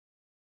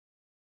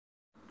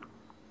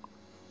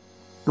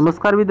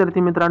नमस्कार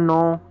विद्यार्थी मित्रांनो,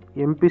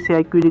 MPC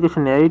IQ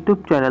एज्युकेशन या यूट्यूब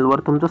चॅनलवर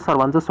तुमचं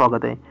सर्वांचं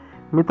स्वागत आहे.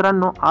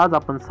 मित्रांनो, आज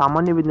आपण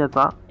सामान्य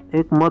विज्ञानाचा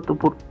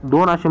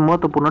दोन असे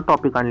महत्त्वपूर्ण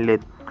टॉपिक आणले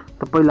आहेत.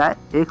 तर पहिला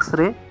आहे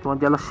एक्स-रे किंवा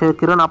ज्याला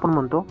क्षकिरण आपण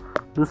म्हणतो,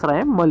 दुसरा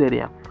आहे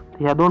मलेरिया.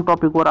 ह्या दोन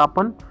टॉपिकवर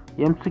आपण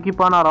MCQ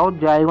पाहणार आहोत,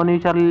 जे आयोगाने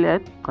विचारलेले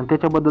आहेत आणि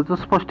त्याच्याबद्दलचं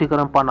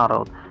स्पष्टीकरण पाहणार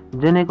आहोत,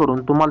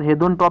 जेणेकरून तुम्हाला हे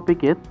दोन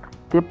टॉपिक आहेत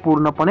ते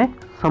पूर्णपणे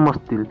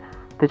समजतील.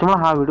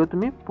 त्याच्यामुळे हा व्हिडिओ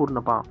तुम्ही पूर्ण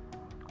पहा.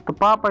 तर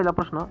पहा, पहिला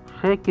प्रश्न,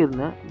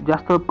 क्षयकिरण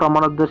जास्त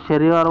प्रमाणात जर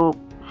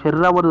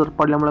शरीरावर जर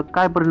पडल्यामुळे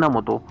काय परिणाम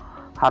होतो?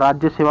 हा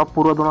राज्यसेवा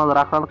पूर्व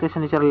 2011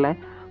 क्वेश्चन विचारलेला आहे.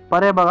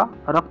 पर्याय बघा,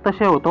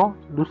 रक्तक्षय होतो,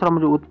 दुसरा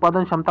म्हणजे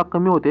उत्पादन क्षमता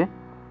कमी होते,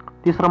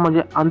 तिसरं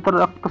म्हणजे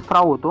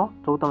आंतररक्तस्राव होतो,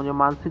 चौथा म्हणजे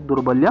मानसिक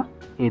दुर्बल्य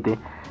येते.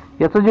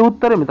 याचं जे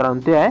उत्तर आहे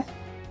मित्रांनो ते आहे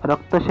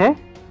रक्तक्षय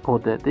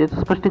होते.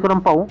 त्याचं स्पष्टीकरण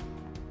पाहू.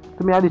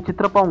 तुम्ही आधी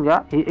चित्र पाहून घ्या.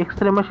 हे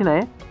एक्सरे मशीन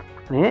आहे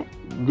आणि हे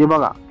जे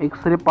बघा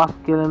एक्सरे पास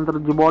केल्यानंतर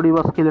जे बॉडी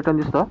व स्केलेटन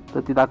दिसतं तर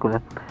ते दाखवलं.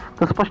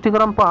 तर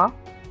स्पष्टीकरण पहा.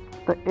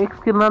 तर एक्स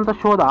किरणांचा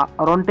शोध हा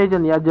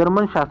रॉन्टेजन या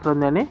जर्मन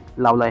शास्त्रज्ञाने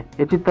लावला आहे.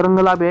 याची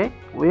तरंगलांबी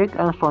आहे 1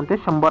 अँगस्ट्रॉम ते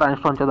 100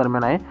 अँगस्ट्रॉमच्या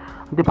दरम्यान आहे.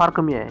 ते फार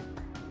कमी आहे.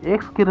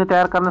 एक्स किरणे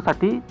तयार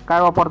करण्यासाठी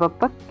काय वापरतात?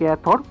 तर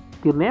कॅथोड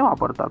किरणे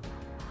वापरतात.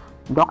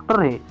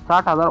 डॉक्टर हे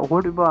 60,000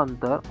 व्होल्ट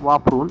विभवांतर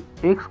वापरून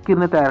एक्स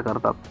किरणे तयार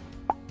करतात.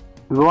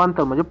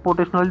 विभवांतर म्हणजे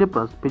पोटेन्शियल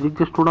डिफरन्स.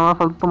 फिजिक्सचे स्टुडंट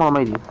असाल तर तुम्हाला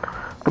माहिती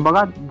आहे. तर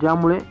बघा,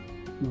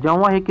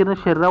 जेव्हा हे किरण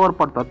शरीरावर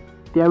पडतात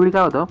त्यावेळी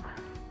काय होतं,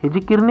 हे जी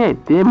किरणे आहेत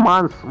ते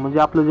मांस म्हणजे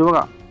आपलं जे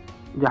बघा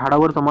जे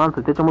हाडावरचं मांस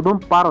आहे त्याच्यामधून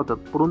पार होतात,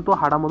 परंतु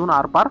हाडामधून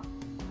आरपार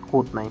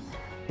होत नाही.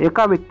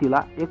 एका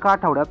व्यक्तीला एका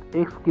आठवड्यात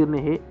एक्स किरणे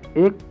हे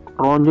 1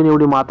 रोंजन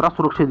एवढी मात्रा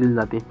सुरक्षित दिली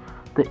जाते.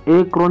 तर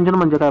 1 रोंजन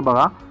म्हणजे काय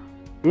बघा,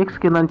 एक्स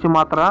किरणांची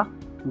मात्रा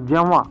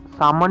जेव्हा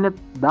सामान्य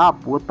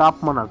दाब व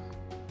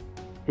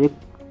तापमानात एक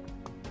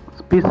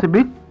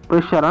स्पेसिफिक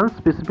प्रेशर आणि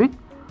स्पेसिफिक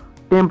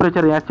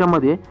टेम्परेचर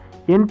याच्यामध्ये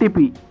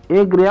NTP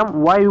 1 ग्रॅम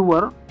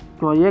वायूवर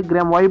किंवा 1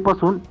 ग्रॅम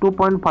वायूपासून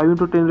 2.5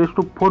 ×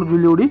 10⁴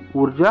 ज्यूल एवढी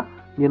ऊर्जा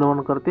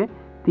निर्माण करते.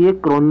 ती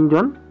 1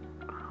 रोंजन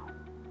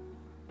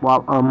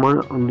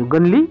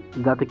गणली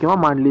जाते किंवा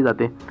मांडली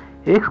जाते.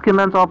 एक्स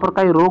किरणांचा वापर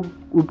काही रोग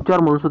उपचार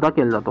म्हणून सुद्धा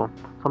केला जातो.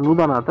 समजा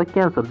उदाहरणार्थ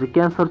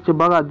कॅन्सरचे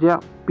बघा ज्या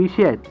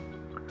पेशी आहेत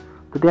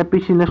तर त्या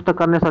पेशी नष्ट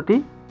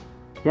करण्यासाठी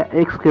या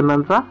एक्स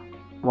किरणांचा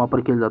वापर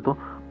केला जातो.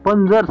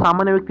 पण जर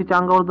सामान्य व्यक्तीच्या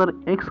अंगावर जर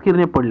एक्स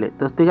किरणे पडले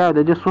तर ते काय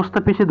होते, जे स्वस्थ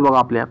पेशीत बघा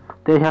आपल्या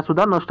ते ह्या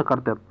सुद्धा नष्ट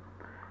करतात.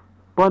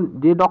 पण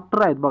जे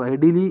डॉक्टर आहेत बघा हे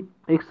डेली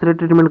एक्सरे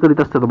ट्रीटमेंट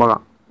करीत असतात. बघा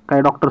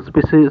काही डॉक्टर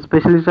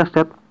स्पेशलिस्ट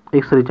असतात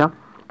एक्सरेच्या,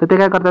 तर ते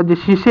काय करतात, जे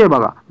शिशे आहे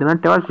बघा, त्यांना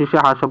तेव्हा शिशे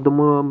हा शब्द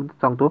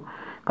सांगतो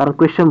कारण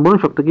क्वेश्चन बनू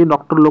शकतं की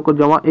डॉक्टर लोक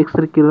जेव्हा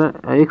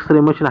एक्सरे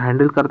मशीन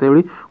हँडल करतात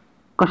त्यावेळी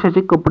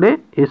कशाचे कपडे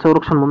हे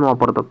संरक्षण म्हणून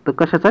वापरतात. तर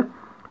कशाचं आहे,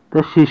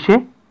 तर शिशे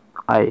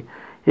आहे.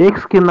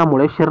 एक्स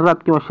किरणामुळे शरीरात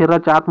किंवा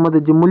शरीराच्या आतमध्ये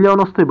जे मूल्यवान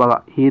असते बघा,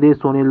 हिरे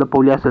सोने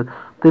लपवले असेल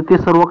तर ते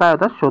सर्व काय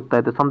होतात, शोधता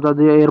येते. समजा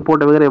जे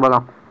एअरपोर्ट वगैरे बघा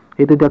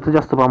इथे त्याचा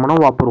जास्त प्रमाणात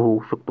वापर होऊ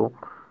शकतो.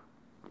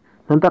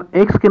 नंतर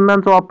एक्स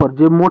किरणांचा वापर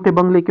जे मोठे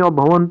बंगले किंवा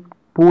भवन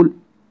पूल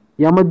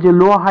यामध्ये जे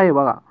लोह आहे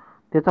बघा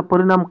त्याचा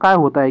परिणाम काय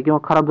होत आहे किंवा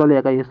खराब झाले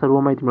आहे का हे सर्व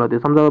माहिती मिळते.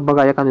 समजा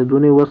बघा एखादी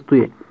जुनी वस्तू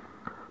आहे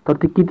तर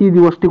ती किती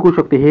दिवस टिकू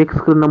शकते हे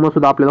एक्स किरणामुळे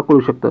सुद्धा आपल्याला कळू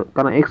शकतं.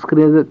 कारण एक्स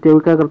किरण त्यावेळी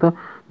काय करतं,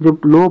 जे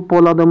लोह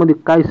पोलादामध्ये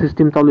काय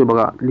सिस्टीम चालू आहे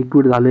बघा,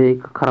 लिक्विड झालंय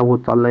खराब होत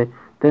चाललंय,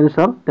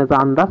 त्यानुसार त्याचा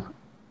अंदाज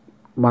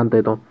बांधता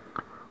येतो.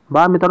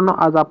 मित्रांनो,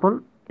 आज आपण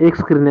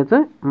एक्स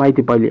किरणाचं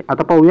माहिती पाहिली.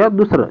 आता पाहूया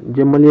दुसरं,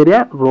 जे मलेरिया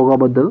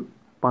रोगाबद्दल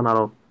पाहणार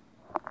आहोत.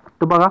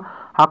 तर बघा,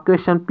 हा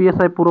क्वेश्चन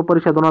PSI पूर्व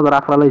परीक्षा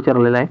 2011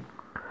 विचारलेला आहे.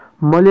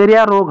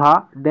 मलेरिया रोग हा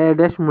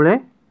डॅशमुळे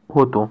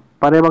होतो.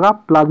 पर्याय बघा,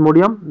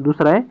 प्लाझ्मोडियम,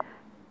 दुसरा आहे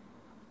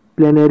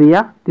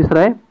प्लेनेरिया, तिसरा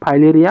आहे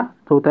फायलेरिया,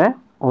 चौथा आहे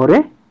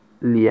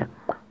ओरेलिया.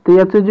 तर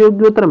याचं जे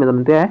योग्य उत्तर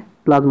मित्रांनो ते आहे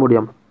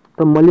प्लाझ्मोडियम.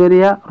 तर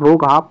मलेरिया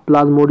रोग हा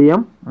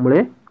प्लाझ्मोडियम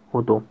मुळे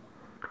होतो.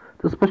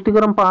 तर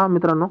स्पष्टीकरण पहा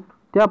मित्रांनो.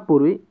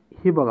 त्यापूर्वी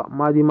ही बघा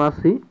मादी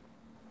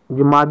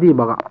जी मादी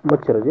बघा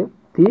मच्छराची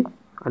ती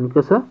आणि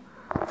कसं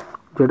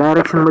जे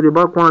डायरेक्शनमध्ये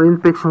बघा कोणाला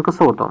इन्फेक्शन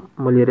कसं होतं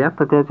मलेरिया,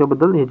 तर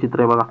त्याच्याबद्दल हे चित्र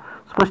आहे बघा.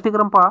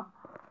 स्पष्टीकरण पहा.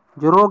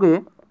 जे रोग आहे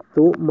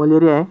तो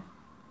मलेरिया आहे.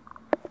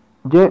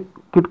 जे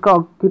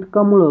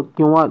कीटकामुळं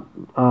किंवा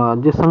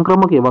जे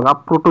संक्रमक आहे बघा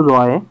प्रोटोझोआ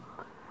आहे.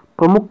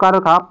 प्रमुख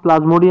कारक हा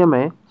प्लाझ्मोडियम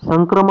आहे.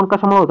 संक्रमण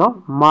कशामुळे होतं?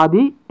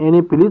 मादी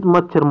एनोफिलीज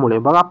मच्छरमुळे.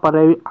 बघा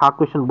पर्यायी हा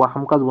क्वेश्चन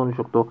हमखास बनू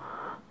शकतो.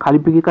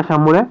 खालीपैकी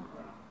कशामुळे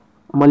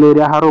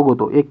मलेरिया हा रोग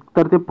होतो? एक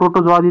तर ते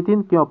प्रोटोझोआ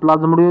देतील किंवा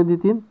प्लाझ्मोडियम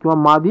देतील किंवा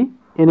मादी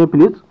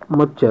एनोफिलीज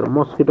मच्छर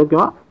मॉस्किटो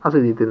किंवा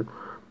असे देतील.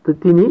 तर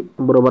तिन्ही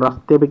बरोबर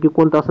असतात. त्यापैकी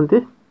कोणतं असेल ते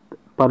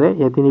पर्याय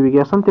या तिन्हीपैकी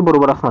असेल ते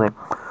बरोबर असणार आहे.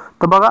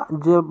 तर बघा,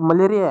 जे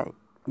मलेरिया आहे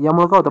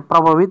यामुळे काय होतं,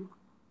 प्रभावित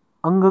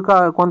अंग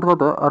काय कोणतं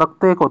होतं?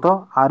 रक्त एक होतं,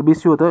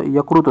 RBC होतं,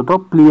 यकृत होतं,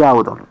 प्लिया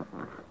होतं.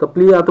 तर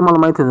प्लिया तुम्हाला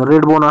माहिती आहे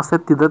रेड बोन असतात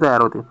तिथं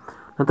तयार होते.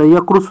 नंतर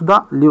यकृत सुद्धा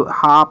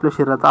हा आपल्या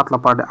शरीराचा आतला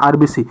पार्ट आहे.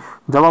 RBC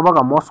जेव्हा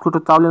बघा मॉस्किटो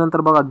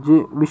चावल्यानंतर बघा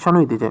जे विषाणू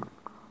आहे तिचे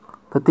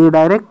तर ते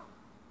डायरेक्ट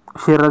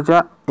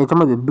शरीराच्या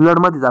याच्यामध्ये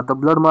ब्लडमध्ये जातं.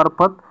 ब्लड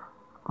मार्फत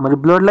म्हणजे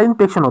ब्लडला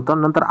इन्फेक्शन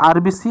होतं. नंतर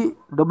RBC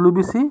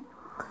WBC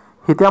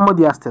हे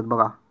त्यामध्ये असतात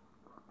बघा.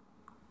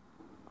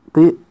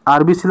 ते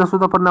RBCला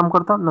सुद्धा परिणाम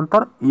करतं,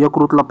 नंतर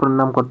यकृतला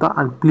परिणाम करतं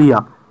आणि प्लिया,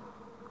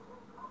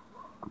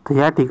 तर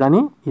ह्या ठिकाणी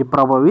हे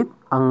प्रभावित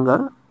अंग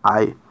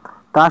आहे.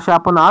 तर असे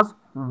आपण आज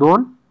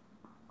 2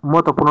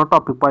 महत्त्वपूर्ण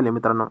टॉपिक पाहिले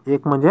मित्रांनो.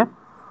 एक म्हणजे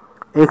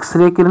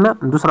एक्स-रे किरण,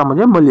 दुसरा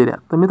म्हणजे मलेरिया.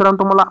 तर मित्रांनो,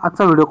 तुम्हाला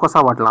आजचा व्हिडिओ कसा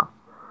वाटला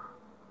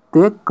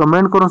ते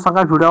कमेंट करून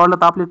सांगा. व्हिडिओ आवडला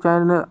तर आपल्या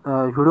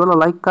व्हिडिओला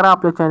लाईक करा,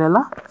 आपल्या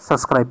चॅनलला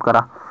सबस्क्राईब करा.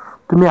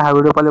 तुम्ही हा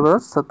व्हिडिओ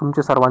पाहिल्याबद्दल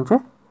तुमचे सर्वांचे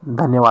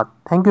धन्यवाद.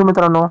 थँक्यू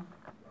मित्रांनो.